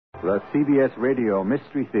The CBS Radio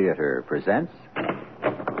Mystery Theater presents...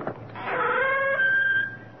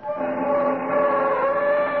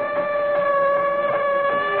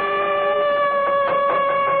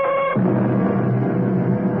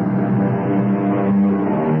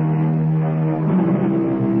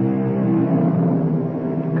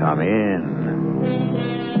 Come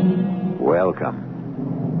in.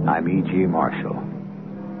 Welcome. I'm E.G. Marshall.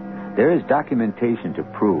 There is documentation to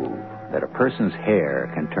prove that a person's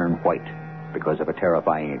hair can turn white because of a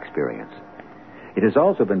terrifying experience. It has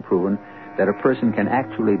also been proven that a person can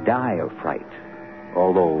actually die of fright,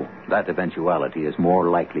 although that eventuality is more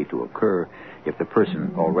likely to occur if the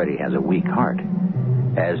person already has a weak heart,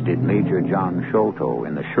 as did Major John Sholto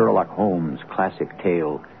in the Sherlock Holmes classic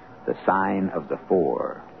tale, The Sign of the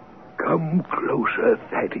Four. Come closer,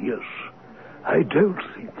 Thaddeus. I don't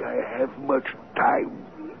think I have much time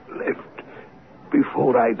left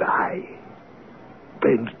before I die.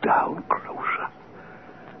 Bend down closer.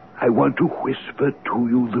 I want to whisper to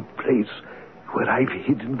you the place where I've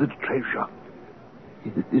hidden the treasure.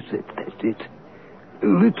 That's it. A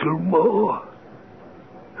little more.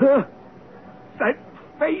 Huh? That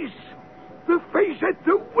face! The face at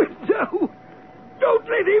the window! Don't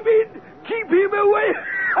let him in! Keep him away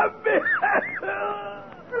from me!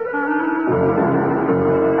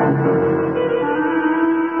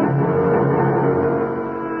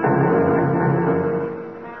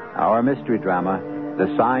 Our mystery drama,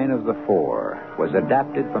 The Sign of the Four, was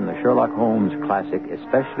adapted from the Sherlock Holmes classic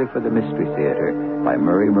especially for the Mystery Theater by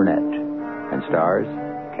Murray Burnett and stars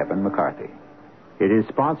Kevin McCarthy. It is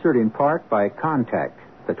sponsored in part by Contact,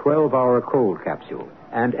 the 12-hour cold capsule,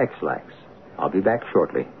 and X-Lax. I'll be back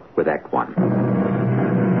shortly with Act One.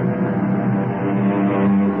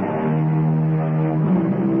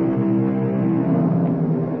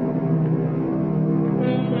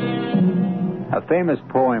 A famous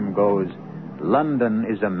poem goes, London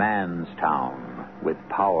is a man's town with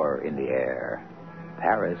power in the air.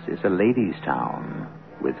 Paris is a lady's town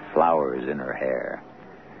with flowers in her hair.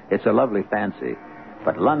 It's a lovely fancy,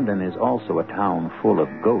 but London is also a town full of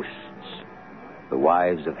ghosts. The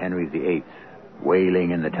wives of Henry VIII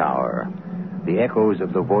wailing in the Tower, the echoes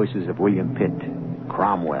of the voices of William Pitt,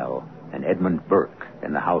 Cromwell, and Edmund Burke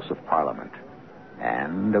in the House of Parliament.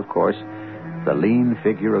 And, of course, the lean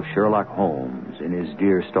figure of Sherlock Holmes in his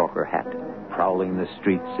deerstalker hat, prowling the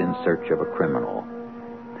streets in search of a criminal.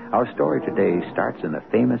 Our story today starts in the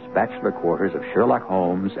famous bachelor quarters of Sherlock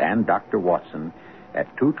Holmes and Dr. Watson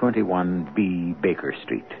at 221B Baker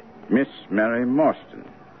Street. Miss Mary Morstan,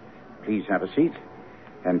 please have a seat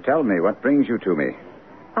and tell me what brings you to me.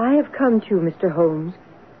 I have come to you, Mr. Holmes,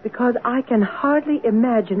 because I can hardly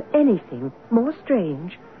imagine anything more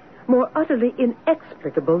strange, more utterly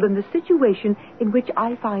inexplicable than the situation in which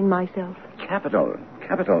I find myself. Capital.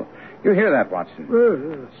 You hear that,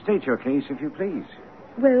 Watson? State your case, if you please.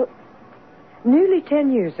 Well, nearly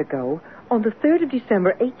 10 years ago, on the 3rd of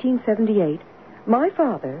December, 1878, my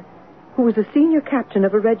father, who was a senior captain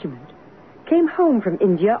of a regiment, came home from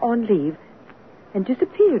India on leave and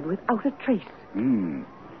disappeared without a trace. You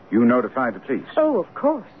notified the police? Oh, of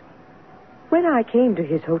course. When I came to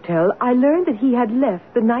his hotel, I learned that he had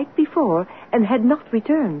left the night before and had not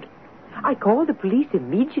returned. I called the police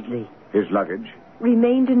immediately. His luggage?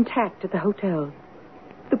 Remained intact at the hotel.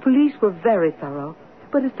 The police were very thorough,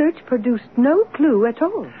 but a search produced no clue at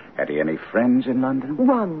all. Had he any friends in London?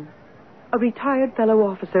 One. A retired fellow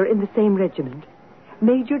officer in the same regiment,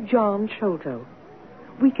 Major John Sholto.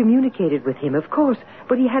 We communicated with him, of course,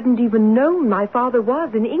 but he hadn't even known my father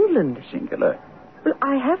was in England. Singular. Well,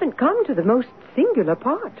 I haven't come to the most singular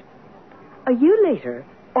part. A year later,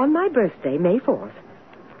 on my birthday, May 4th,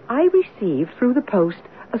 I received through the post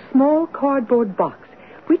a small cardboard box,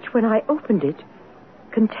 which, when I opened it,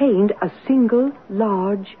 contained a single,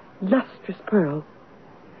 large, lustrous pearl.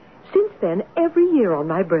 Since then, every year on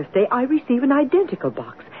my birthday, I receive an identical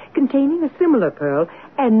box containing a similar pearl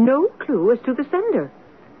and no clue as to the sender.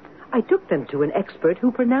 I took them to an expert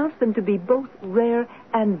who pronounced them to be both rare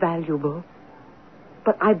and valuable.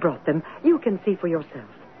 But I brought them. You can see for yourself.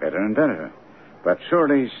 Better and better. But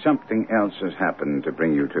surely something else has happened to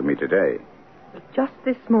bring you to me today. Just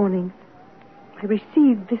this morning, I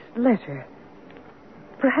received this letter.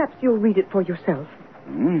 Perhaps you'll read it for yourself.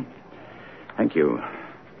 Thank you.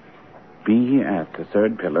 Be at the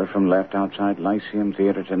third pillar from left outside Lyceum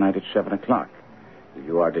Theater tonight at 7 o'clock. If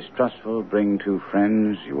you are distrustful, bring 2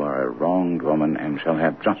 friends. You are a wronged woman and shall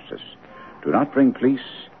have justice. Do not bring police.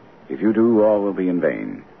 If you do, all will be in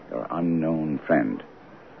vain. Your unknown friend.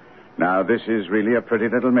 Now, this is really a pretty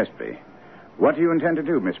little mystery. What do you intend to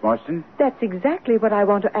do, Miss Morstan? That's exactly what I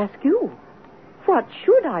want to ask you. What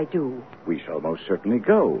should I do? We shall most certainly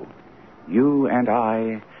go. You and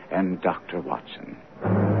I and Dr. Watson.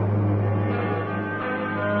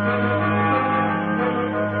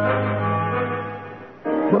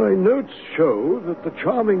 My notes show that the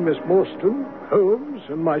charming Miss Morstan, Holmes,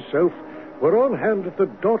 and myself were on hand at the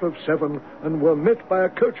dot of 7 and were met by a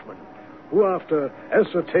coachman who, after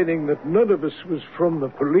ascertaining that none of us was from the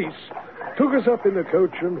police, took us up in the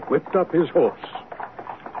coach and whipped up his horse.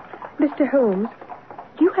 Mr. Holmes,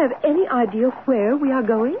 do you have any idea where we are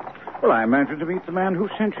going? Well, I imagine to meet the man who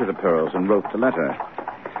sent you the pearls and wrote the letter.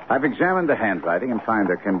 I've examined the handwriting and find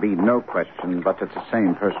there can be no question but that the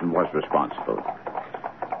same person was responsible.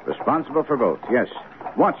 Responsible for both, yes.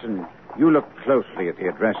 Watson, you look closely at the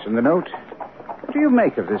address in the note. What do you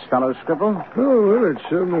make of this fellow's scribble? Oh, well,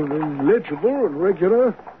 it's legible and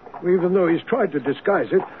regular, even though he's tried to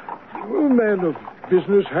disguise it. A man of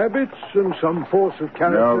business habits and some force of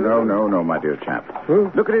character. No, my dear chap. Huh?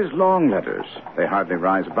 Look at his long letters. They hardly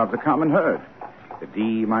rise above the common herd. The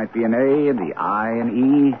D might be an A and the I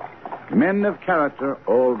an E. Men of character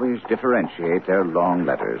always differentiate their long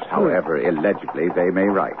letters, however illegibly they may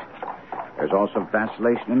write. There's also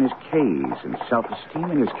vacillation in his K's and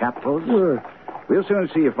self-esteem in his capitals. We'll soon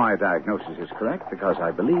see if my diagnosis is correct, because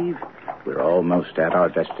I believe we're almost at our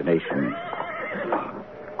destination.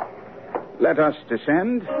 Let us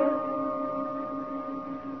descend.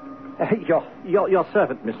 Your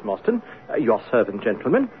servant, Miss Morstan. Your servant,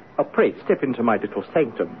 gentlemen. Pray, step into my little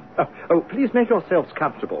sanctum. Please make yourselves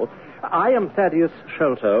comfortable. I am Thaddeus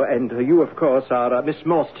Sholto, and you, of course, are Miss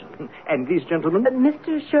Morstan. And these gentlemen?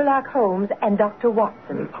 Mr. Sherlock Holmes and Dr.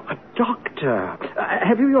 Watson. Doctor,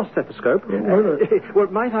 have you your stethoscope? Well,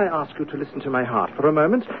 might I ask you to listen to my heart for a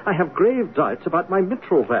moment? I have grave doubts about my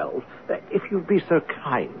mitral valve. If you'd be so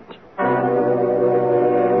kind.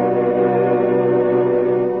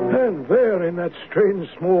 And there, in that strange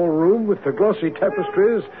small room with the glossy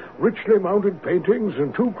tapestries, richly mounted paintings,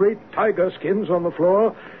 and 2 great tiger skins on the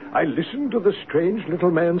floor, I listened to the strange little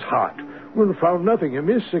man's heart and found nothing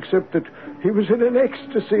amiss except that he was in an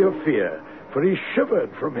ecstasy of fear, for he shivered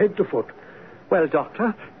from head to foot. Well,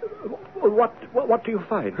 Doctor, what do you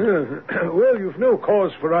find? Well, you've no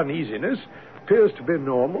cause for uneasiness. Appears to be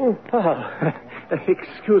normal.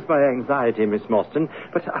 Excuse my anxiety, Miss Morstan,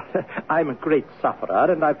 but I'm a great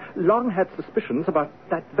sufferer, and I've long had suspicions about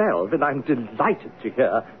that valve, and I'm delighted to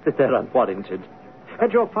hear that they're unwarranted.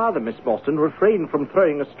 Had your father, Miss Morstan, refrained from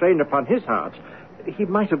throwing a strain upon his heart, he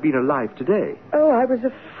might have been alive today. Oh, I was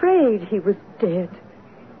afraid he was dead.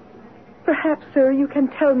 Perhaps, sir, you can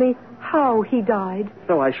tell me how he died.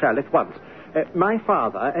 So I shall at once. My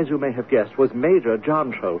father, as you may have guessed, was Major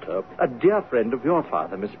John Sholto, a dear friend of your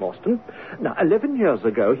father, Miss Morstan. Now, 11 years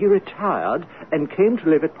ago, he retired and came to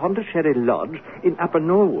live at Pondicherry Lodge in Upper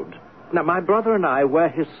Norwood. Now, my brother and I were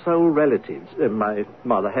his sole relatives, my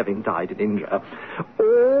mother having died in India.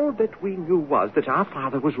 All that we knew was that our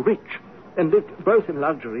father was rich and lived both in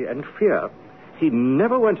luxury and fear. He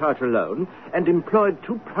never went out alone and employed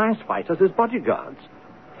 2 prize fighters as bodyguards.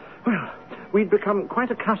 Well, we'd become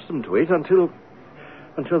quite accustomed to it until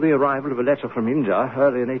the arrival of a letter from India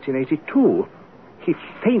early in 1882. He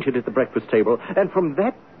fainted at the breakfast table, and from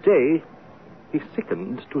that day, he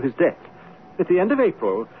sickened to his death. At the end of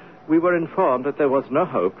April, we were informed that there was no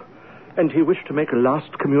hope, and he wished to make a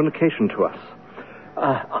last communication to us.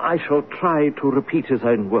 I shall try to repeat his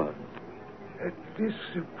own words. At this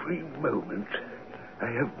supreme moment,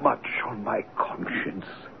 I have much on my conscience.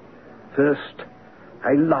 First,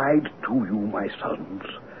 I lied to you, my sons,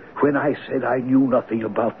 when I said I knew nothing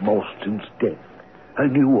about Morstan's death. I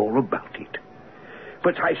knew all about it.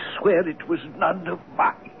 But I swear it was none of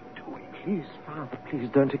my doing. Please, Father, please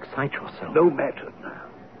don't excite yourself. No matter now.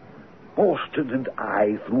 Morstan and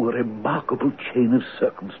I, through a remarkable chain of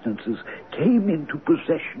circumstances, came into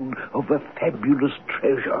possession of a fabulous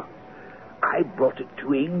treasure. I brought it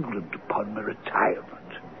to England upon my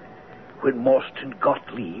retirement. When Morstan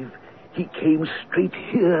got leave, he came straight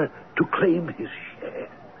here to claim his share.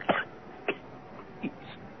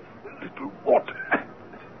 It's a little water.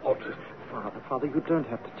 Father, you don't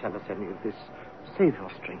have to tell us any of this. Save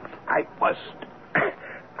your strength. I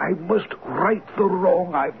must right the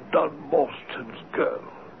wrong I've done Morstan's girl.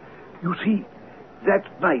 You see,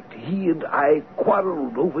 that night he and I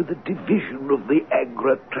quarreled over the division of the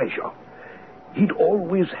Agra treasure. He'd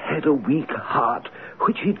always had a weak heart,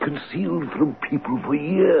 which he'd concealed from people for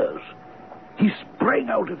years. He sprang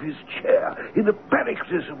out of his chair in a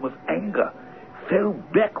paroxysm of anger, fell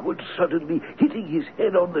backwards suddenly, hitting his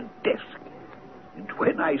head on the desk. And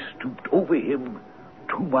when I stooped over him,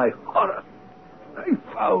 to my horror, I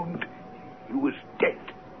found he was dead.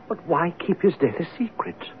 But why keep his death a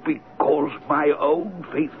secret? Because my own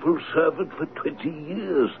faithful servant for 20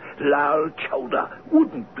 years, Lal Chowdhury,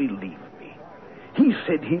 wouldn't believe me. He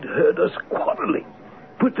said he'd heard us quarreling,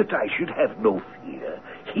 but that I should have no fear.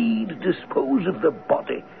 He'd dispose of the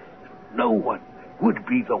body. No one would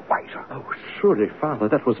be the wiser. Oh, surely, Father,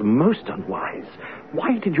 that was most unwise.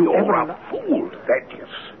 Why did you You're ever... a fool, Thaddeus.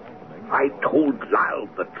 I told Lyle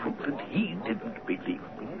the truth, and he didn't believe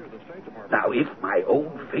me. Now, if my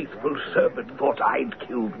own faithful servant thought I'd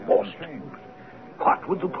killed Boston, what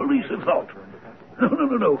would the police have thought?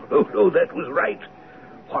 No, that was right.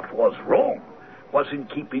 What was wrong was in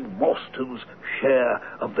keeping Morston's share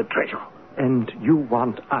of the treasure. And you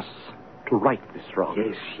want us to right this wrong?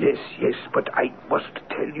 Yes, but I must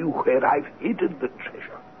tell you where I've hidden the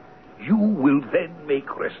treasure. You will then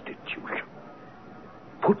make restitution.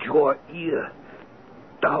 Put your ear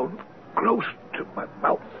down close to my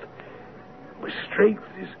mouth. My strength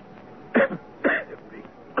is...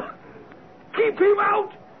 Keep him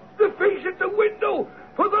out! The face at the window!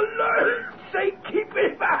 For the Lord's sake, keep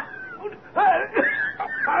him out!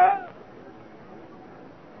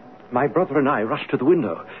 My brother and I rushed to the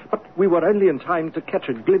window, but we were only in time to catch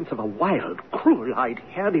a glimpse of a wild, cruel-eyed,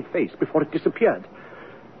 hairy face before it disappeared.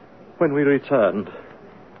 When we returned,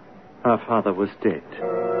 our father was dead.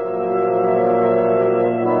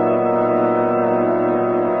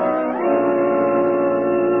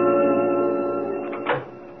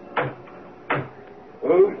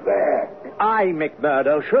 Who's there? I,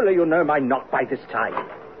 McMurdo. Surely you know my knock by this time.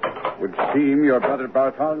 Would seem your brother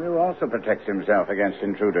Bartholomew also protects himself against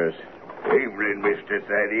intruders. Evening, Mr.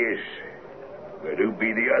 Thaddeus. But who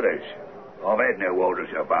be the others? I've had no orders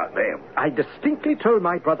about them. I distinctly told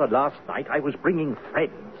my brother last night I was bringing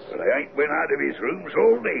friends. Well, I ain't been out of his rooms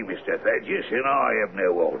all day, Mr. Thaddeus, and I have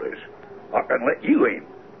no orders. I can let you in,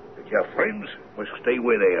 but your friends must stay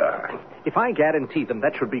where they are. If I guarantee them,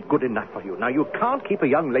 that should be good enough for you. Now, you can't keep a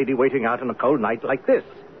young lady waiting out on a cold night like this.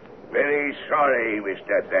 Very sorry,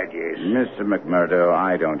 Mr. Thaddeus. Mr. McMurdo,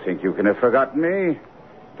 I don't think you can have forgotten me.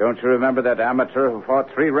 Don't you remember that amateur who fought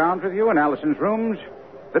 3 rounds with you in Allison's rooms?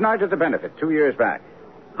 The night of the benefit, 2 years back.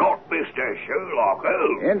 Not Mr. Sherlock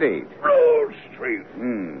Holmes. Indeed. Broad Street.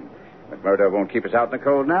 McMurdo won't keep us out in the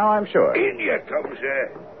cold now, I'm sure. In you come, sir.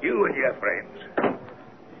 You and your friends.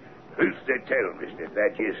 Who's to tell, Mr.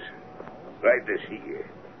 Thaddeus? Glad to see you.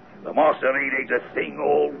 The master ain't ate a thing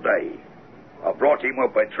all day. I brought him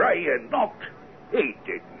up a tray and knocked. He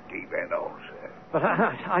didn't even know, sir. But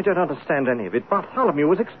I don't understand any of it. Bartholomew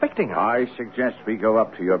was expecting us. I suggest we go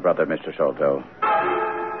up to your brother, Mr. Sholto.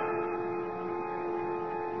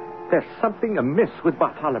 There's something amiss with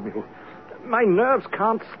Bartholomew. My nerves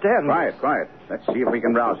can't stand this. Quiet. Let's see if we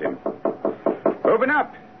can rouse him. Open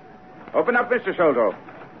up, Mr. Sholto.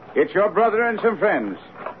 It's your brother and some friends.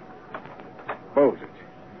 Bolt it.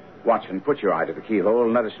 Watson, put your eye to the keyhole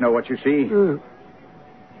and let us know what you see.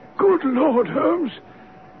 Good Lord, Holmes.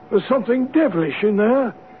 There's something devilish in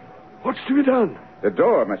there. What's to be done? The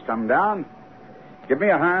door must come down. Give me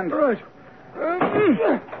a hand. Right.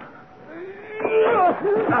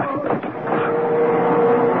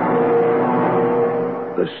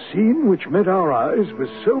 The scene which met our eyes was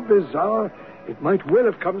so bizarre, it might well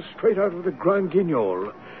have come straight out of the Grand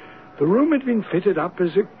Guignol. The room had been fitted up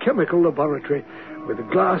as a chemical laboratory, with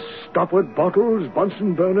glass stoppered bottles,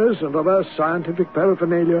 Bunsen burners, and other scientific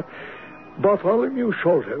paraphernalia. Bartholomew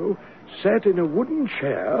Sholto sat in a wooden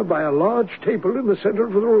chair by a large table in the center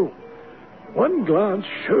of the room. One glance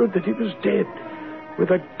showed that he was dead, with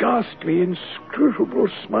a ghastly, inscrutable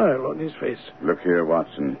smile on his face. Look here,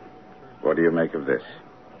 Watson. What do you make of this?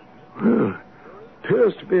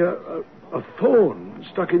 Appears to be a thorn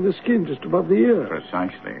stuck in the skin just above the ear.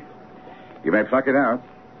 Precisely. You may pluck it out,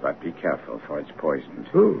 but be careful, for it's poisoned.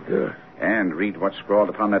 Oh, yeah. And read what's scrawled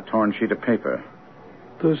upon that torn sheet of paper.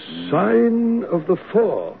 The sign of the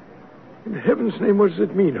four. In heaven's name, what does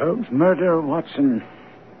it mean, Holmes? Murder, Watson.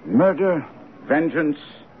 Murder, vengeance.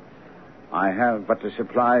 I have but to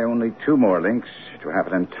supply only 2 more links to have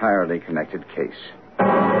an entirely connected case.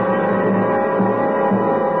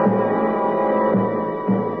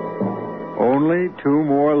 Only 2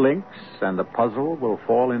 more links, and the puzzle will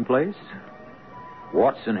fall in place?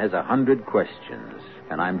 Watson has 100 questions,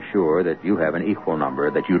 and I'm sure that you have an equal number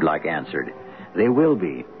that you'd like answered. They will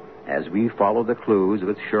be, as we follow the clues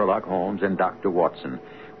with Sherlock Holmes and Dr. Watson,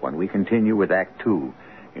 when we continue with Act 2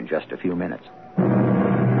 in just a few minutes.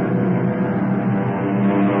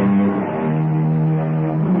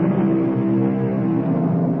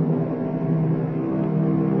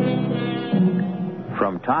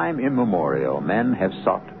 From time immemorial, men have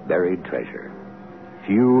sought buried treasure.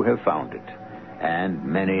 Few have found it, and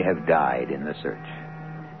many have died in the search.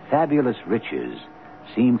 Fabulous riches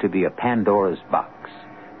seem to be a Pandora's box,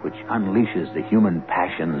 which unleashes the human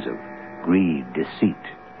passions of greed, deceit,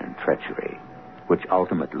 and treachery, which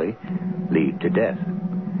ultimately lead to death.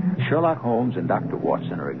 Sherlock Holmes and Dr.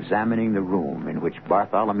 Watson are examining the room in which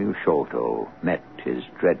Bartholomew Sholto met his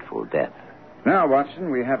dreadful death. Now,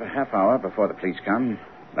 Watson, we have a half hour before the police come.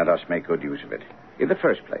 Let us make good use of it. In the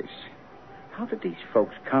first place, how did these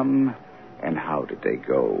folks come, and how did they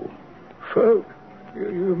go? Folk?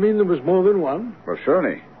 You mean there was more than one? Well,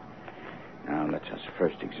 surely. Now, let us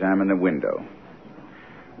first examine the window.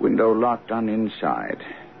 Window locked on inside.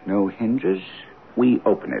 No hinges. We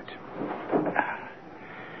open it.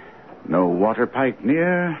 No water pipe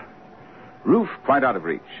near. Roof quite out of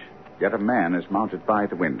reach. Yet a man is mounted by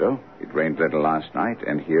the window. It rained little last night,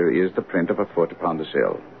 and here is the print of a foot upon the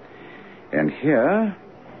sill. And here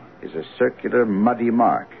is a circular muddy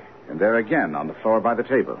mark. And there again on the floor by the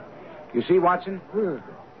table. You see, Watson?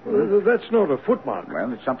 Well, that's not a footmark.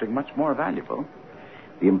 Well, it's something much more valuable.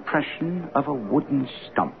 The impression of a wooden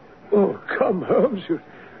stump. Oh, come, Holmes.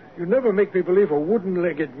 You never make me believe a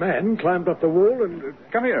wooden-legged man climbed up the wall and...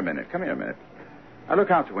 Come here a minute. Now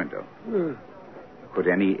look out the window. Could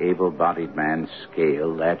any able-bodied man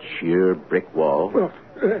scale that sheer brick wall? Well,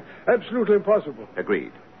 absolutely impossible.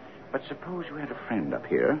 Agreed. But suppose you had a friend up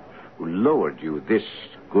here who lowered you this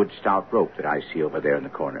good stout rope that I see over there in the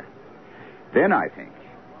corner. Then I think,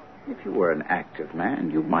 if you were an active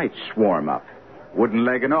man, you might swarm up, wooden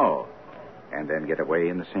leg and all, and then get away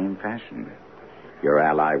in the same fashion. Your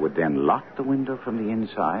ally would then lock the window from the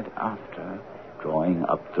inside after drawing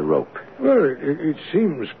up the rope. Well, it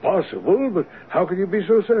seems possible, but how can you be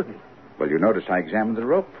so certain? Well, you notice I examined the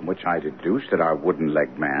rope, from which I deduced that our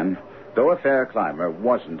wooden-legged man, though a fair climber,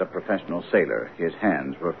 wasn't a professional sailor. His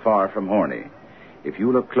hands were far from horny. If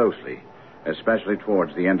you look closely, especially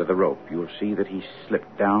towards the end of the rope, you'll see that he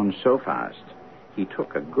slipped down so fast, he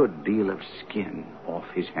took a good deal of skin off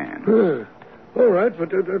his hand. All right,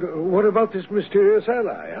 but what about this mysterious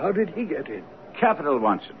ally? How did he get in? Capital,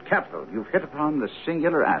 Watson, capital. You've hit upon the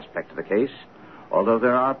singular aspect of the case, although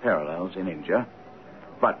there are parallels in India.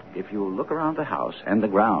 But if you look around the house and the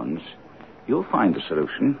grounds, you'll find the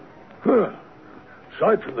solution.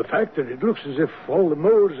 Aside from the fact that it looks as if all the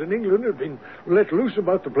moles in England have been let loose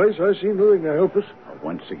about the place, I see nothing to help us.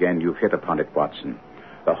 Once again, you've hit upon it, Watson.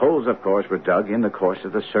 The holes, of course, were dug in the course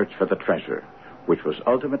of the search for the treasure, which was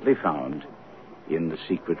ultimately found in the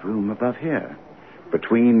secret room above here,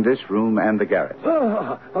 between this room and the garret.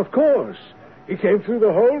 Ah, of course. He came through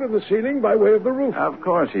the hole in the ceiling by way of the roof. Of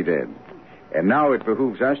course he did. And now it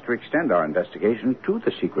behooves us to extend our investigation to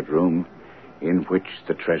the secret room in which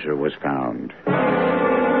the treasure was found.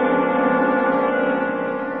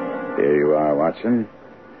 There you are, Watson.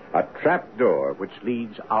 A trap door which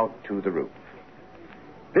leads out to the roof.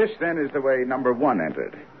 This, then, is the way number one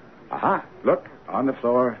entered. Aha! Look, on the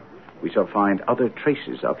floor, we shall find other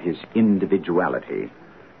traces of his individuality.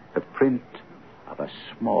 The print of a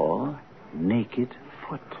small, naked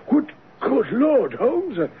foot. Good Lord,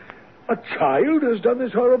 Holmes. A child has done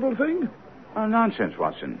this horrible thing? Oh, nonsense,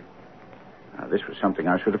 Watson. Now, this was something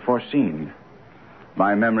I should have foreseen.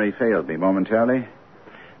 My memory failed me momentarily.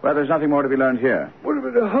 Well, there's nothing more to be learned here. What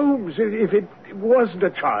about Holmes? If it wasn't a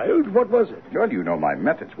child, what was it? Well, you know my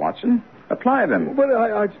methods, Watson. Apply them. But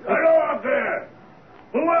I... Hello up there!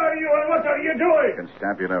 Who are you and what are you doing?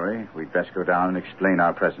 Constabulary, we'd best go down and explain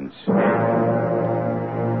our presence.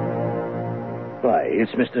 Why,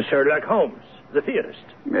 it's Mr. Sherlock Holmes, the theorist.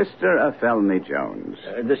 Mr. Athelney Jones.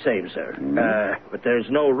 The same, sir. But there's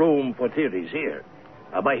no room for theories here.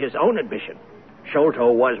 By his own admission,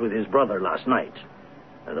 Sholto was with his brother last night.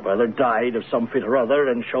 And the brother died of some fit or other,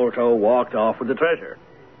 and Sholto walked off with the treasure.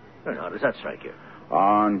 And how does that strike you?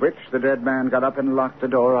 On which the dead man got up and locked the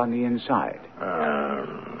door on the inside.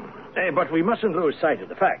 But we mustn't lose sight of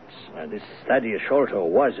the facts. This Thaddeus Sholto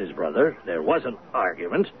was his brother. There was an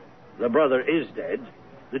argument. The brother is dead.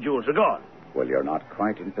 The jewels are gone. Well, you're not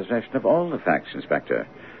quite in possession of all the facts, Inspector.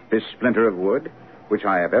 This splinter of wood, which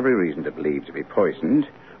I have every reason to believe to be poisoned,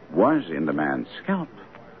 was in the man's scalp.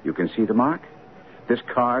 You can see the mark? This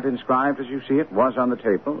card, inscribed as you see it, was on the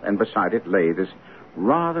table, and beside it lay this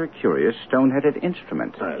rather curious stone-headed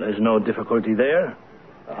instrument. There's no difficulty there.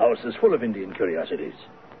 The house is full of Indian curiosities.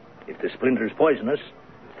 If the splinter's poisonous,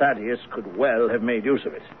 Thaddeus could well have made use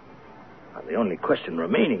of it. And the only question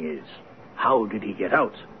remaining is, how did he get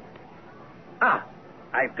out?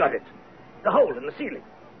 I've got it. The hole in the ceiling.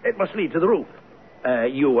 It must lead to the roof.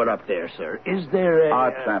 You were up there, sir. Is there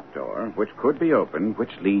a trapdoor which could be opened,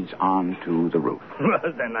 which leads on to the roof.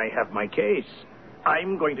 Well, then I have my case.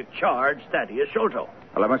 I'm going to charge Thaddeus Sholto.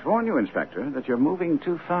 Well, I must warn you, Inspector, that you're moving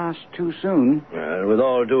too fast too soon. With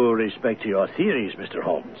all due respect to your theories, Mr.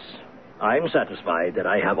 Holmes, I'm satisfied that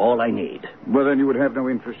I have all I need. Well, then you would have no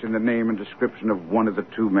interest in the name and description of one of the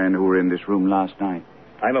two men who were in this room last night.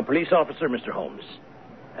 I'm a police officer, Mr. Holmes.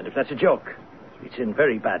 And if that's a joke, it's in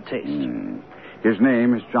very bad taste. His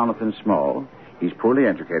name is Jonathan Small. He's poorly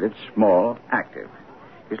educated, small, active.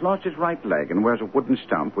 He's lost his right leg and wears a wooden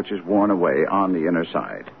stump which is worn away on the inner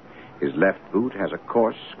side. His left boot has a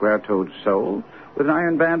coarse, square-toed sole with an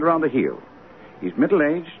iron band around the heel. He's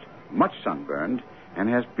middle-aged, much sunburned, and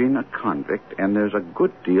has been a convict, and there's a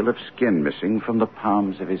good deal of skin missing from the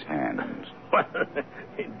palms of his hands. Well,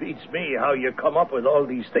 it beats me how you come up with all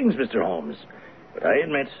these things, Mr. Holmes. But I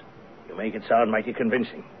admit, you make it sound mighty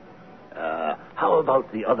convincing. How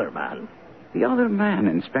about the other man? The other man,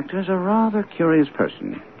 Inspector, is a rather curious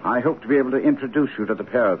person. I hope to be able to introduce you to the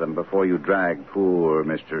pair of them before you drag poor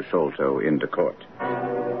Mr. Sholto into court.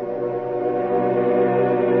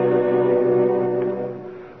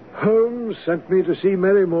 Holmes sent me to see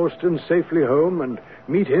Mary Morstan safely home and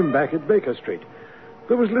meet him back at Baker Street.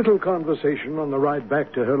 There was little conversation on the ride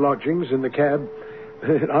back to her lodgings in the cab.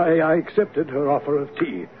 I accepted her offer of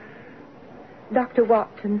tea. Dr.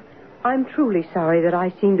 Watson, I'm truly sorry that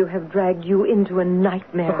I seem to have dragged you into a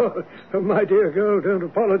nightmare. Oh, my dear girl, don't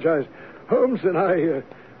apologize. Holmes and I,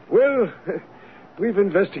 we've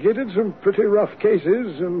investigated some pretty rough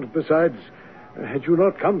cases, and besides, had you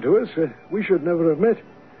not come to us, we should never have met.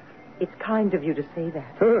 It's kind of you to say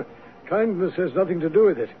that. Kindness has nothing to do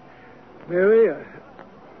with it. Mary,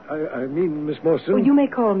 I mean Miss Morstan. Oh, you may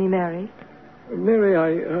call me Mary. Mary,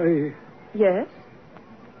 I... Yes?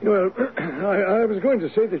 Well, I was going to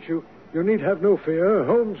say that you need have no fear.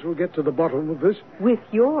 Holmes will get to the bottom of this. With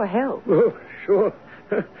your help. Oh, sure.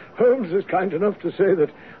 Holmes is kind enough to say that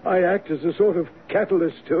I act as a sort of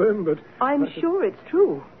catalyst to him, but... I'm sure it's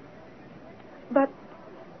true. But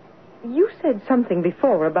you said something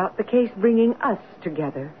before about the case bringing us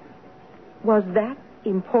together. Was that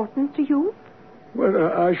important to you?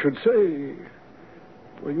 Well, I should say...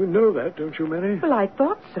 Well, you know that, don't you, Mary? Well, I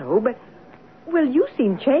thought so, but... Well, you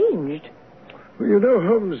seem changed. Well, you know,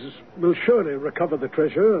 Holmes will surely recover the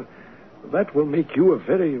treasure. That will make you a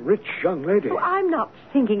very rich young lady. Oh, I'm not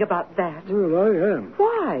thinking about that. Well, I am.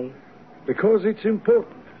 Why? Because it's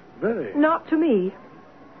important. Very. Not to me.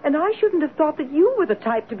 And I shouldn't have thought that you were the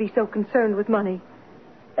type to be so concerned with money.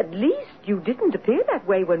 At least you didn't appear that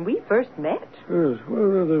way when we first met. Yes,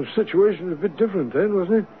 well, the situation was a bit different then,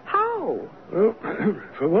 wasn't it? How? Well,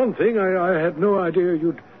 for one thing, I had no idea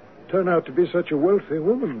you'd turn out to be such a wealthy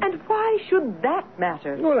woman. And why should that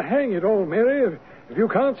matter? Well, hang it all, Mary. If you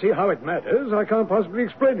can't see how it matters, I can't possibly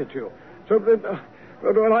explain it to you. So,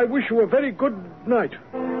 well, I wish you a very good night.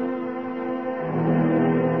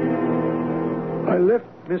 I left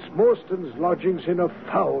Miss Morstan's lodgings in a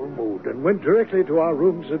foul mood and went directly to our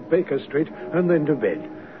rooms at Baker Street and then to bed.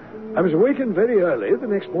 I was awakened very early the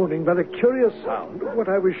next morning by the curious sound of what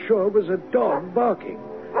I was sure was a dog barking.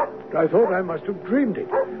 I thought I must have dreamed it,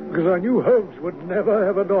 because I knew Holmes would never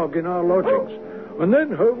have a dog in our lodgings. And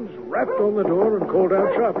then Holmes rapped on the door and called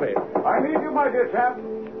out sharply, I need you, my dear chap.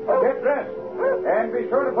 Get dressed, and be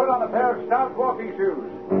sure to put on a pair of stout walking shoes.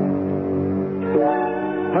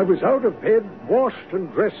 I was out of bed, washed and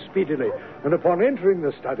dressed speedily, and upon entering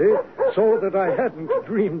the study, saw that I hadn't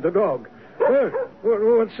dreamed the dog.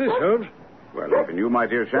 What's this, Holmes? Well, even you, my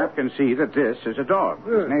dear chap, can see that this is a dog.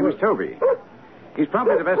 His name is Toby. He's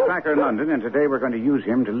probably the best tracker in London, and today we're going to use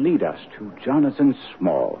him to lead us to Jonathan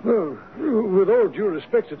Small. Oh, with all due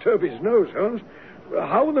respect to Toby's nose, Holmes,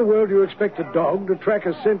 how in the world do you expect a dog to track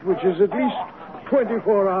a scent which is at least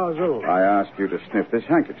 24 hours old? I asked you to sniff this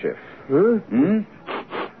handkerchief. Huh?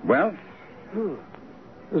 Well?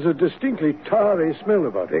 There's a distinctly tarry smell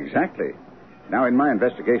about it. Exactly. Now, in my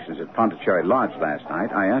investigations at Pondicherry Lodge last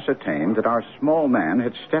night, I ascertained that our small man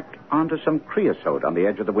had stepped onto some creosote on the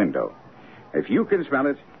edge of the window. If you can smell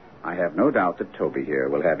it, I have no doubt that Toby here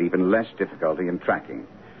will have even less difficulty in tracking.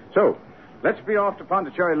 So, let's be off to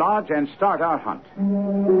Pondicherry Lodge and start our hunt.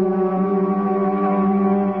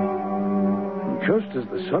 Just as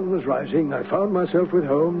the sun was rising, I found myself with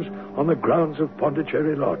Holmes on the grounds of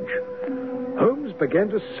Pondicherry Lodge. Holmes began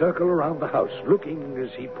to circle around the house, looking,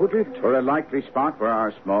 as he put it, for a likely spot where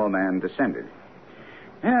our small man descended.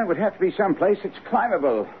 It would have to be someplace that's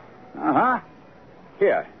climbable.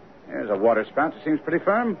 Here's a water spout that seems pretty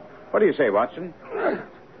firm. What do you say, Watson?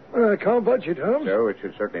 I can't budge it, Holmes. So it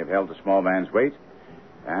should certainly have held the small man's weight.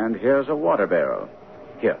 And here's a water barrel.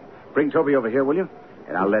 Here, bring Toby over here, will you?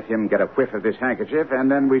 And I'll let him get a whiff of this handkerchief, and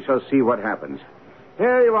then we shall see what happens.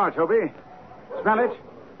 Here you are, Toby. Smell it?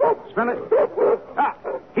 Smell it? Ah,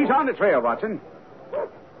 he's on the trail, Watson.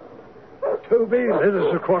 Toby led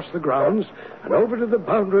us across the grounds and over to the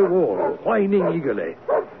boundary wall, whining eagerly.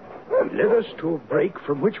 He led us to a break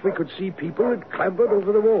from which we could see people had clambered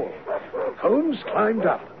over the wall. Holmes climbed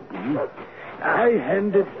up. I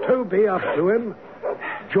handed Toby up to him,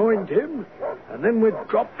 joined him, and then we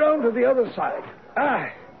dropped down to the other side.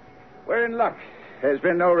 We're in luck. There's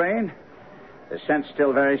been no rain. The scent's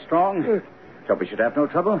still very strong. Toby should have no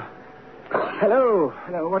trouble. Hello.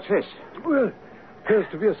 What's this? Well, appears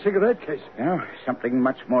to be a cigarette case. No, something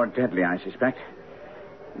much more deadly, I suspect.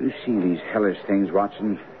 You see these hellish things,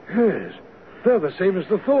 Watson? Yes. They're the same as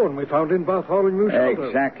the thorn we found in Bartholomew's shoulder.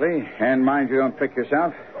 Exactly. And mind you don't prick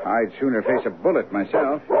yourself. I'd sooner face a bullet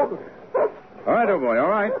myself. All right, old boy, all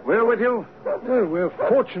right. We're with you. Well, we're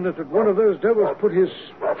fortunate that one of those devils put his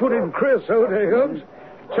foot in creosote, eh, Holmes?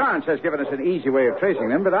 Chance has given us an easy way of tracing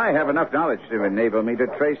them, but I have enough knowledge to enable me to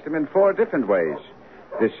trace them in 4 different ways.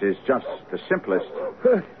 This is just the simplest.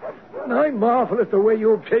 I marvel at the way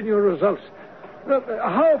you obtain your results.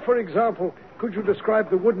 How, for example, could you describe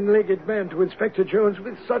the wooden-legged man to Inspector Jones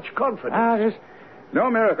with such confidence? There's no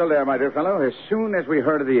miracle there, my dear fellow. As soon as we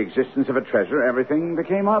heard of the existence of a treasure, everything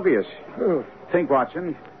became obvious. Oh. Think,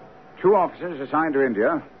 Watson. 2 officers assigned to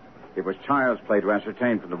India. It was child's play to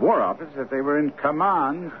ascertain from the War Office that they were in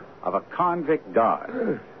command of a convict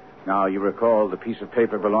guard. Now, you recall the piece of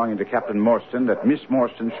paper belonging to Captain Morstan that Miss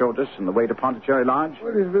Morstan showed us on the way to Pondicherry Lodge?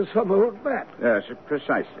 Well, it was some old map. Yes,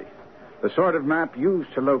 precisely. The sort of map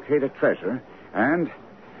used to locate a treasure, and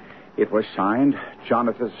it was signed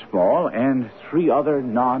Jonathan Small and 3 other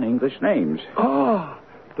non-English names.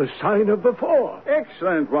 The sign of the 4.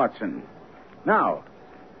 Excellent, Watson. Now,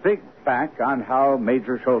 think back on how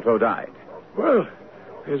Major Sholto died. Well,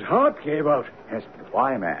 his heart gave out. Yes, but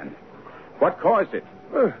why, man? What caused it?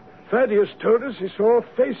 Thaddeus told us he saw a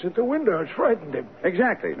face at the window. It frightened him.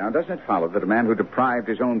 Exactly. Now, doesn't it follow that a man who deprived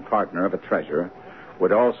his own partner of a treasure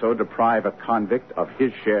would also deprive a convict of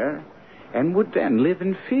his share and would then live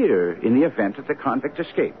in fear in the event that the convict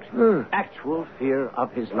escaped? Actual fear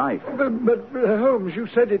of his life. But Holmes, you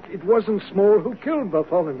said it wasn't Small who killed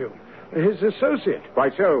Bartholomew. His associate.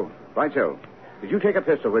 Quite so. Quite so. Did you take a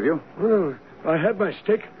pistol with you? Well, I had my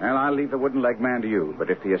stick. Well, I'll leave the wooden leg man to you, but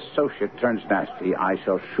if the associate turns nasty, I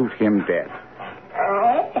shall shoot him dead.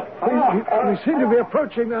 We seem to be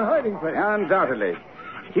approaching their hiding place. Undoubtedly.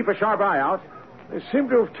 Keep a sharp eye out. They seem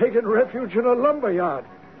to have taken refuge in a lumber yard.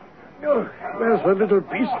 Oh, there's the little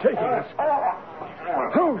beast taking us.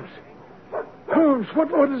 Holmes,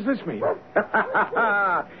 what does this mean?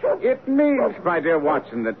 It means, my dear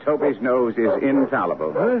Watson, that Toby's nose is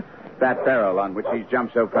infallible. Huh? That barrel on which he's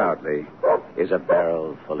jumped so proudly is a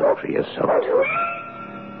barrel full of creosote.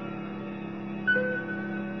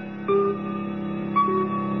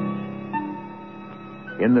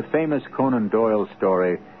 In the famous Conan Doyle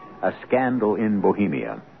story, A Scandal in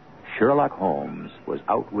Bohemia, Sherlock Holmes was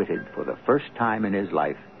outwitted for the first time in his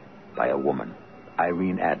life by a woman,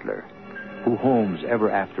 Irene Adler, who Holmes ever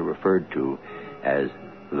after referred to as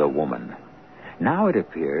the woman. Now it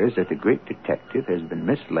appears that the great detective has been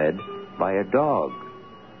misled by a dog.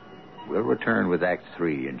 We'll return with Act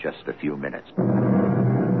 3 in just a few minutes.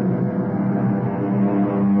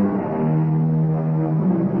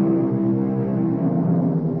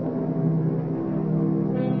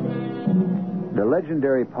 The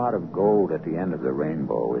legendary pot of gold at the end of the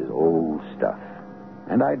rainbow is old stuff.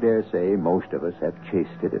 And I dare say most of us have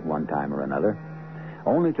chased it at one time or another,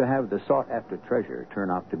 only to have the sought-after treasure turn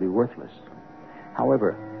out to be worthless.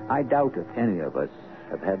 However, I doubt if any of us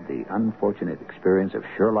have had the unfortunate experience of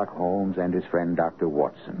Sherlock Holmes and his friend Dr.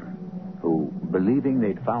 Watson, who, believing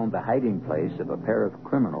they'd found the hiding place of a pair of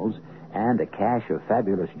criminals and a cache of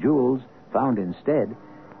fabulous jewels, found instead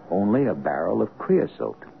only a barrel of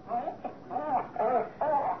creosote.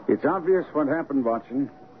 It's obvious what happened,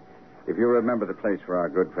 Watson. If you remember the place where our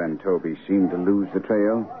good friend Toby seemed to lose the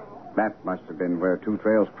trail, that must have been where 2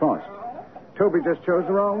 trails crossed. Toby just chose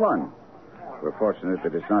the wrong one. We're fortunate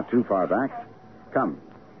that it's not too far back. Come,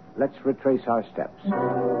 let's retrace our steps.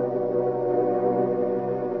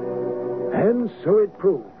 And so it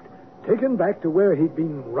proved. Taken back to where he'd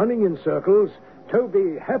been running in circles,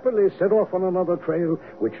 Toby happily set off on another trail,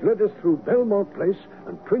 which led us through Belmont Place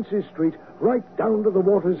and Prince's Street right down to the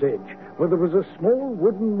water's edge, where there was a small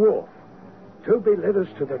wooden wharf. Toby led us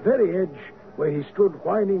to the very edge, where he stood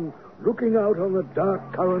whining, looking out on the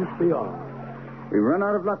dark current beyond. We've run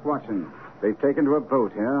out of luck, Watson. They've taken to a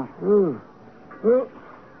boat here. Well,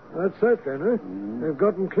 that's that then, eh? They've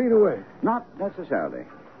gotten clean away. Not necessarily.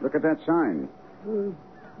 Look at that sign.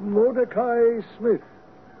 Mordecai Smith,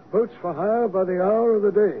 boats for hire by the hour of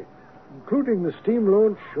the day, including the steam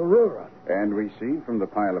launch Aurora. And we see from the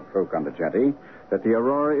pile of folk on the jetty that the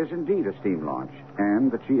Aurora is indeed a steam launch,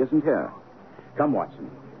 and that she isn't here. Come, Watson.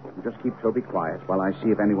 You just keep Toby quiet while I see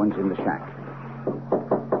if anyone's in the shack.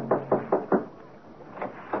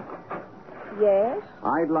 Yes?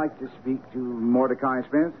 I'd like to speak to Mordecai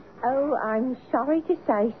Smith. Oh, I'm sorry to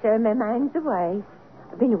say, sir, my man's away.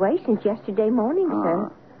 I've been away since yesterday morning,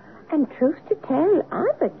 sir. And truth to tell,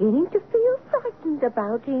 I'm beginning to feel frightened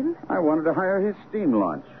about him. I wanted to hire his steam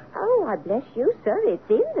launch. Oh, I bless you, sir. It's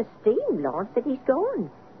in the steam launch that he's gone.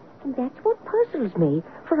 And that's what puzzles me,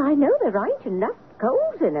 for I know there ain't enough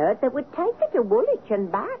coals in her that would take her to Woolwich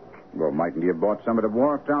and back. Well, mightn't he have bought some at a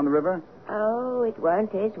wharf down the river? Oh, it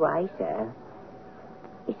weren't his way, sir.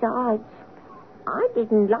 Besides, I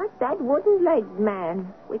didn't like that wooden-legged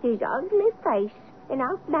man with his ugly face and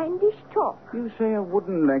outlandish talk. You say a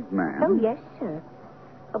wooden-legged man? Oh, yes, sir.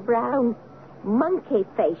 A brown,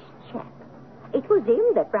 monkey-faced chap. It was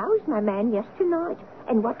him that roused my man yesternight.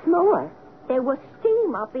 And what's more, there was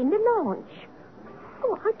steam up in the launch.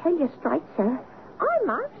 Oh, I tell you straight, sir, I'm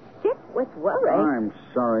upset with worry. I'm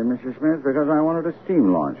sorry, Mrs. Smith, because I wanted a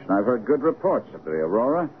steam launch, and I've heard good reports of the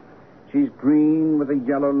Aurora. She's green with a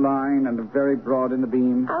yellow line and very broad in the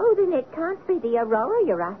beam. Oh, then it can't be the Aurora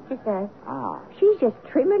you're after, sir. Ah. She's as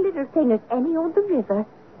trim a little thing as any on the river.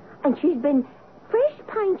 And she's been fresh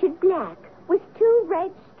painted black with 2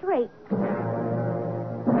 red streaks.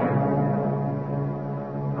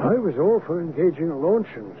 I was all for engaging a launch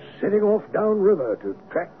and setting off downriver to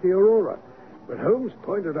track the Aurora. But Holmes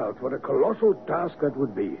pointed out what a colossal task that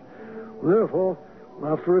would be. Therefore,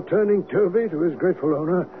 after returning Toby to his grateful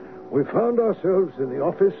owner, we found ourselves in the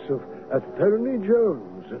office of Attorney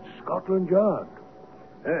Jones at Scotland Yard.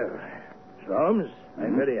 Holmes,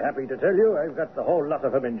 I'm very happy to tell you I've got the whole lot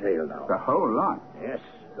of them in jail now. The whole lot? Yes,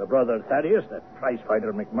 the brother Thaddeus, that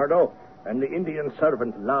prizefighter McMurdo, and the Indian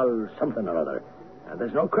servant Lal something or other. And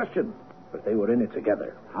there's no question that they were in it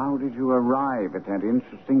together. How did you arrive at that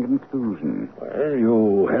interesting conclusion? Well,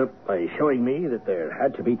 you helped by showing me that there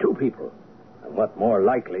had to be 2 people. And what more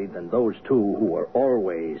likely than those 2 who were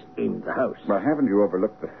always in the house? Well, haven't you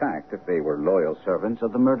overlooked the fact that they were loyal servants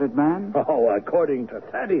of the murdered man? Oh, according to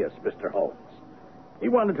Thaddeus, Mr. Holmes. He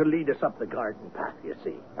wanted to lead us up the garden path, you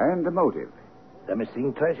see. And the motive? The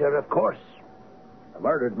missing treasure, of course. The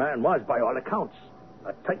murdered man was, by all accounts,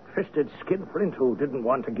 a tight-fisted skinflint who didn't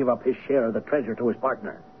want to give up his share of the treasure to his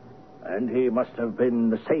partner. And he must have been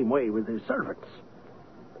the same way with his servants.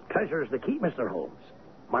 The treasure's the key, Mr. Holmes.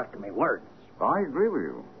 Mark my words. I agree with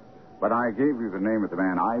you. But I gave you the name of the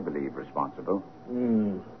man I believe responsible.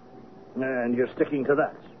 And you're sticking to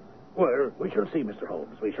that? Well, we shall see, Mr.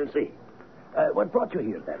 Holmes. We shall see. What brought you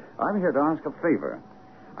here, then? I'm here to ask a favor.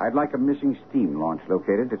 I'd like a missing steam launch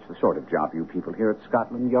located. It's the sort of job you people here at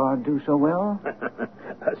Scotland Yard do so well.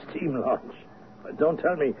 A steam launch? Don't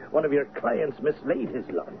tell me one of your clients mislaid his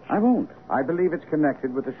launch. I won't. I believe it's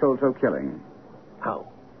connected with the Sholto killing. How?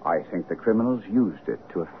 I think the criminals used it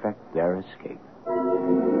to effect their escape.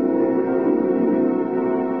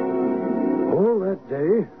 All that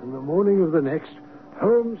day and the morning of the next,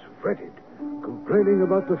 Holmes fretted, complaining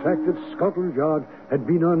about the fact that Scotland Yard had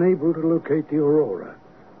been unable to locate the Aurora.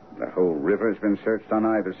 The whole river's been searched on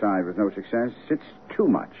either side with no success. It's too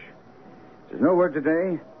much. There's no word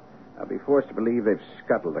today. I'll be forced to believe they've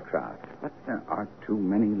scuttled the craft. But there are too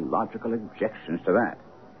many logical objections to that.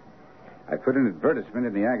 I put an advertisement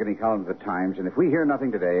in the agony column of the Times, and if we hear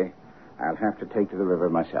nothing today, I'll have to take to the river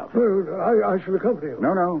myself. Well, I shall accompany you.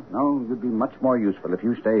 No. You'd be much more useful if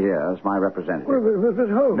you stay here as my representative. Well, but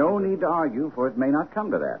Holmes... No need to argue, for it may not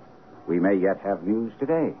come to that. We may yet have news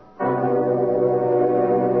today.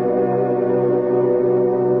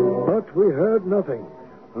 But we heard nothing.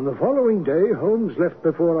 On the following day, Holmes left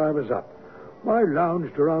before I was up. I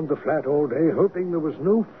lounged around the flat all day, hoping there was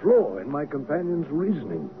no flaw in my companion's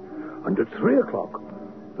reasoning. And at 3 o'clock,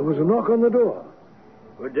 there was a knock on the door.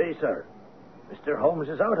 Good day, sir. Mr. Holmes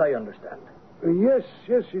is out, I understand. Yes,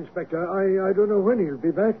 Inspector. I don't know when he'll be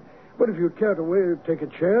back. But if you'd care to take a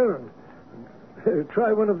chair and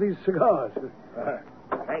try one of these cigars.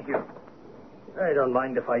 Thank you. I don't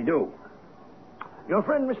mind if I do. Your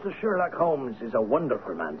friend, Mr. Sherlock Holmes, is a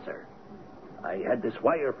wonderful man, sir. I had this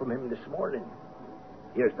wire from him this morning.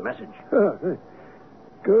 Here's the message.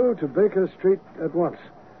 Go to Baker Street at once.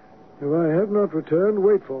 If I have not returned,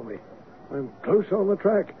 wait for me. I'm close on the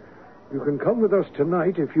track. You can come with us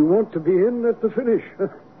tonight if you want to be in at the finish.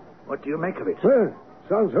 What do you make of it? Well,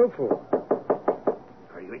 sounds hopeful.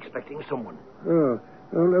 Are you expecting someone?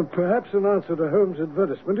 Perhaps an answer to Holmes'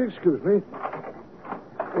 advertisement. Excuse me.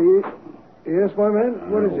 Yes, my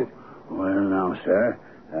man? What is it? Well, now, sir,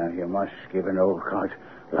 you must give an old cart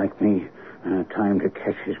like me time to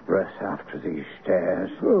catch his breath after these stairs.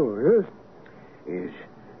 Oh, yes? Is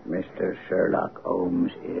Mr. Sherlock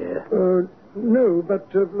Holmes here? No,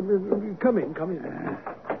 but come in.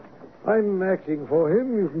 I'm acting for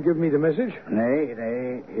him. You can give me the message. Nay,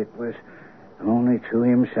 it was only to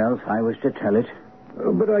himself I was to tell it.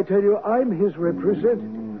 But I tell you, I'm his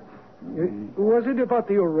representative. Was it about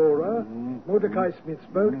the Aurora? Mordecai Smith's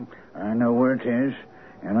boat? I know where it is,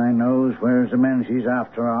 and I knows where the men she's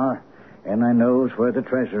after are, and I knows where the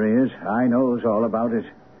treasure is. I knows all about it.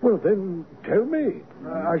 Well, then, tell me.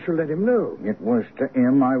 I shall let him know. It was to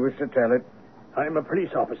him I was to tell it. I'm a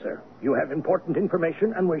police officer. You have important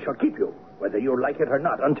information, and we shall keep you, whether you like it or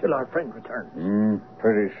not, until our friend returns.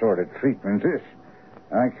 Pretty sort of treatment, this.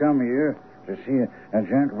 I come here to see a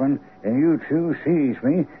gentleman, and you two seize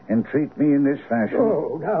me and treat me in this fashion.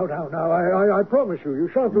 Oh, now. I promise you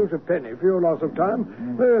shan't lose a penny for your loss of time.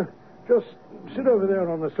 Just sit over there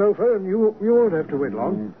on the sofa, and you won't have to wait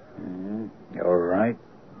long. All right.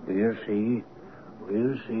 We'll see.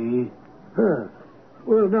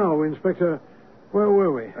 Well, now, Inspector, where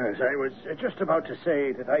were we? As I was just about to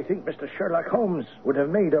say that I think Mr. Sherlock Holmes would have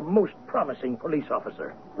made a most promising police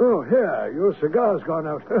officer. Oh, here, your cigar's gone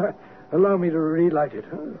out. Allow me to relight it.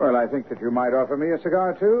 Well, I think that you might offer me a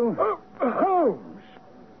cigar, too. Holmes!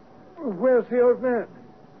 Where's the old man?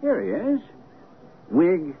 Here he is.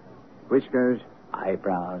 Wig, whiskers,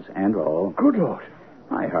 eyebrows, and all. Good Lord.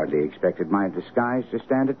 I hardly expected my disguise to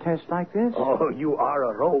stand a test like this. Oh, you are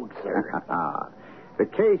a rogue, sir. The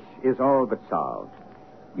case is all but solved.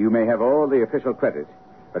 You may have all the official credit,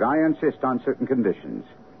 but I insist on certain conditions.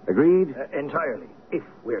 Agreed? Entirely, if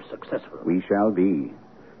we're successful. We shall be.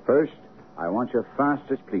 First, I want your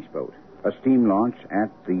fastest police boat, a steam launch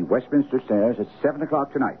at the Westminster Stairs at 7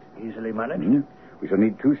 o'clock tonight. Easily managed. We shall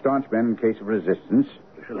need 2 staunch men in case of resistance.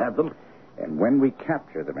 You shall have them. And when we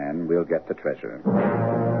capture the men, we'll get the treasure.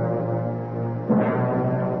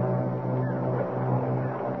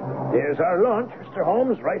 Here's our launch, Mr.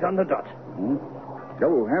 Holmes, right on the dot.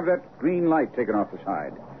 Go, have that green light taken off the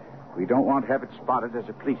side. We don't want to have it spotted as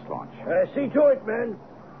a police launch. See to it, men.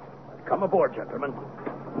 Come aboard, gentlemen.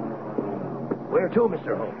 Where to,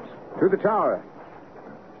 Mr. Holmes? To the tower.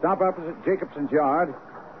 Stop opposite Jacobson's yard.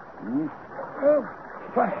 Oh,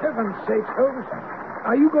 for heaven's sake, Holmes.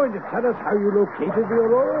 Are you going to tell us how you located the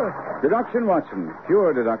Aurora? Deduction, Watson.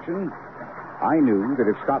 Pure deduction. I knew that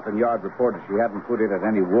if Scotland Yard reported she hadn't put in at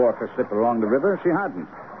any wharf or slip along the river, she hadn't.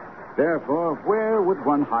 Therefore, where would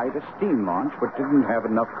one hide a steam launch but didn't have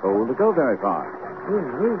enough coal to go very far?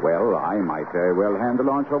 Well, I might very well hand the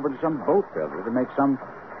launch over to some boat builder to make some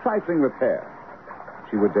trifling repair.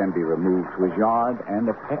 She would then be removed to his yard and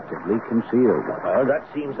effectively concealed. Well, that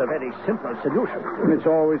seems a very simple solution. It's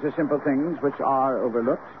always the simple things which are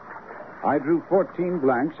overlooked. I drew 14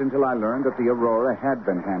 blanks until I learned that the Aurora had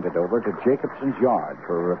been handed over to Jacobson's yard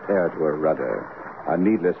for a repair to her rudder. A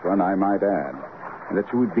needless one, I might add. And that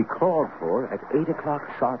she would be called for at 8 o'clock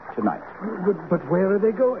sharp tonight. But where are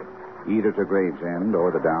they going? Either to Gravesend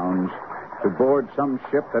or the Downs, to board some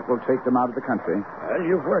ship that will take them out of the country. Well,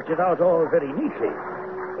 you've worked it out all very neatly.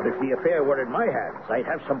 But if the affair were in my hands, I'd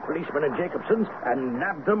have some policemen in Jacobson's and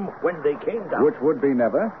nab them when they came down. Which would be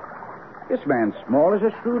never. This man's small as a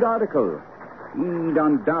shrewd article. He'd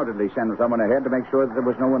undoubtedly send someone ahead to make sure that there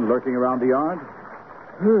was no one lurking around the yard.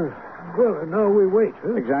 Well, and now we wait,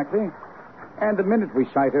 huh? Exactly. And the minute we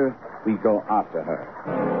sight her, we go after her.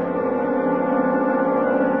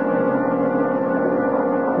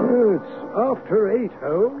 It's after 8,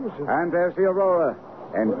 Holmes. And there's the Aurora.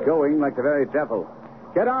 And going like the very devil.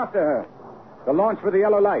 Get after her. The launch with the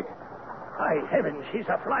yellow light. By heavens, she's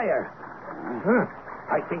a flyer.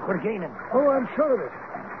 I think we're gaining. Oh, I'm sure of it.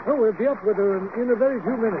 Oh, we'll be up with her in a very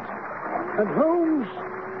few minutes. And Holmes,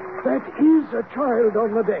 that is a child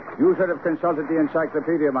on the deck. You should have consulted the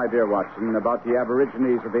encyclopedia, my dear Watson, about the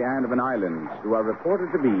aborigines of the Andaman Islands, who are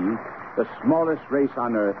reported to be the smallest race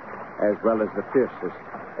on Earth, as well as the fiercest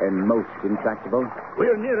and most intractable.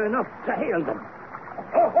 We're near enough to hail them.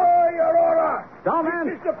 Ahoy, Aurora! Down, man!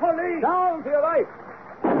 This is the police! Down to your right!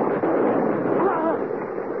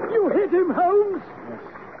 You hit him, Holmes!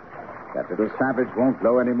 That little savage won't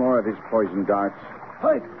blow any more of his poison darts.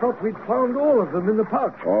 I thought we'd found all of them in the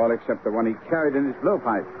pouch. All except the one he carried in his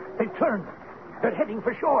blowpipe. They turned. They're heading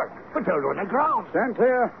for shore, but they're on the ground. Stand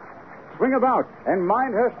clear. Swing about and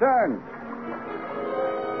mind her stern.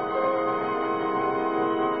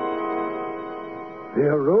 The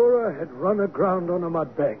Aurora had run aground on a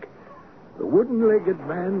mudbank. The wooden-legged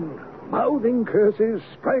man Mouthing curses,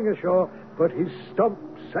 sprang ashore, but his stump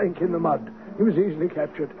sank in the mud. He was easily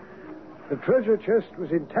captured. The treasure chest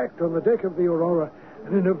was intact on the deck of the Aurora,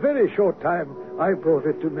 and in a very short time, I brought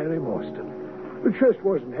it to Mary Morstan. The chest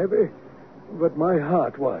wasn't heavy, but my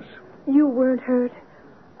heart was. You weren't hurt?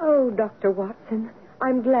 Oh, Dr. Watson,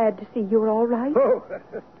 I'm glad to see you're all right. Oh,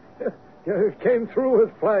 it came through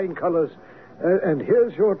with flying colors. And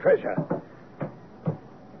here's your treasure.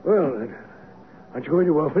 Well, aren't you going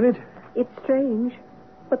to open it? It's strange,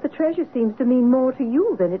 but the treasure seems to mean more to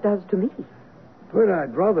you than it does to me. Well,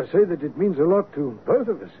 I'd rather say that it means a lot to both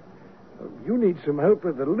of us. You need some help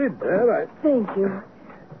with the lid there. Thank you.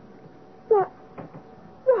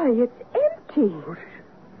 Why, it's empty.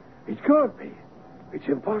 It can't be. It's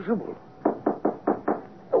impossible.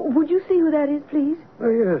 Would you see who that is, please? Oh,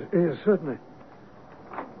 yes, certainly.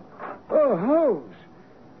 Oh, Holmes,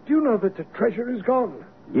 do you know that the treasure is gone?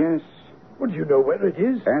 Yes. Well, do you know where it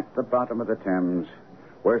is? At the bottom of the Thames,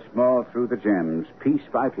 where Small threw the gems, piece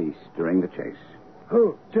by piece, during the chase.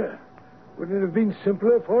 Oh, dear. Wouldn't it have been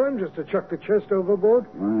simpler for him just to chuck the chest overboard?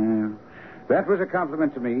 Well, that was a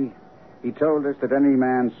compliment to me. He told us that any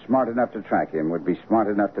man smart enough to track him would be smart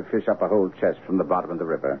enough to fish up a whole chest from the bottom of the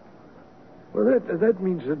river. Well, that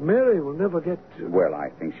means that Mary will never get... Well, I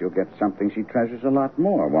think she'll get something she treasures a lot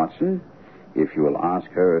more, Watson, if you will ask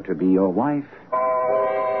her to be your wife.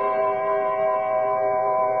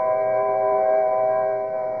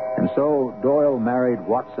 And so Doyle married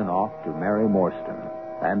Watson off to Mary Morstan,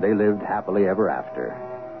 and they lived happily ever after.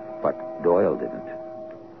 But Doyle didn't.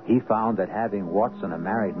 He found that having Watson, a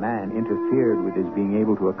married man, interfered with his being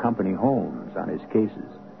able to accompany Holmes on his cases.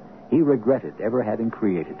 He regretted ever having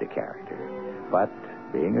created the character. But,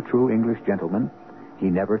 being a true English gentleman, he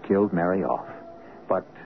never killed Mary off. But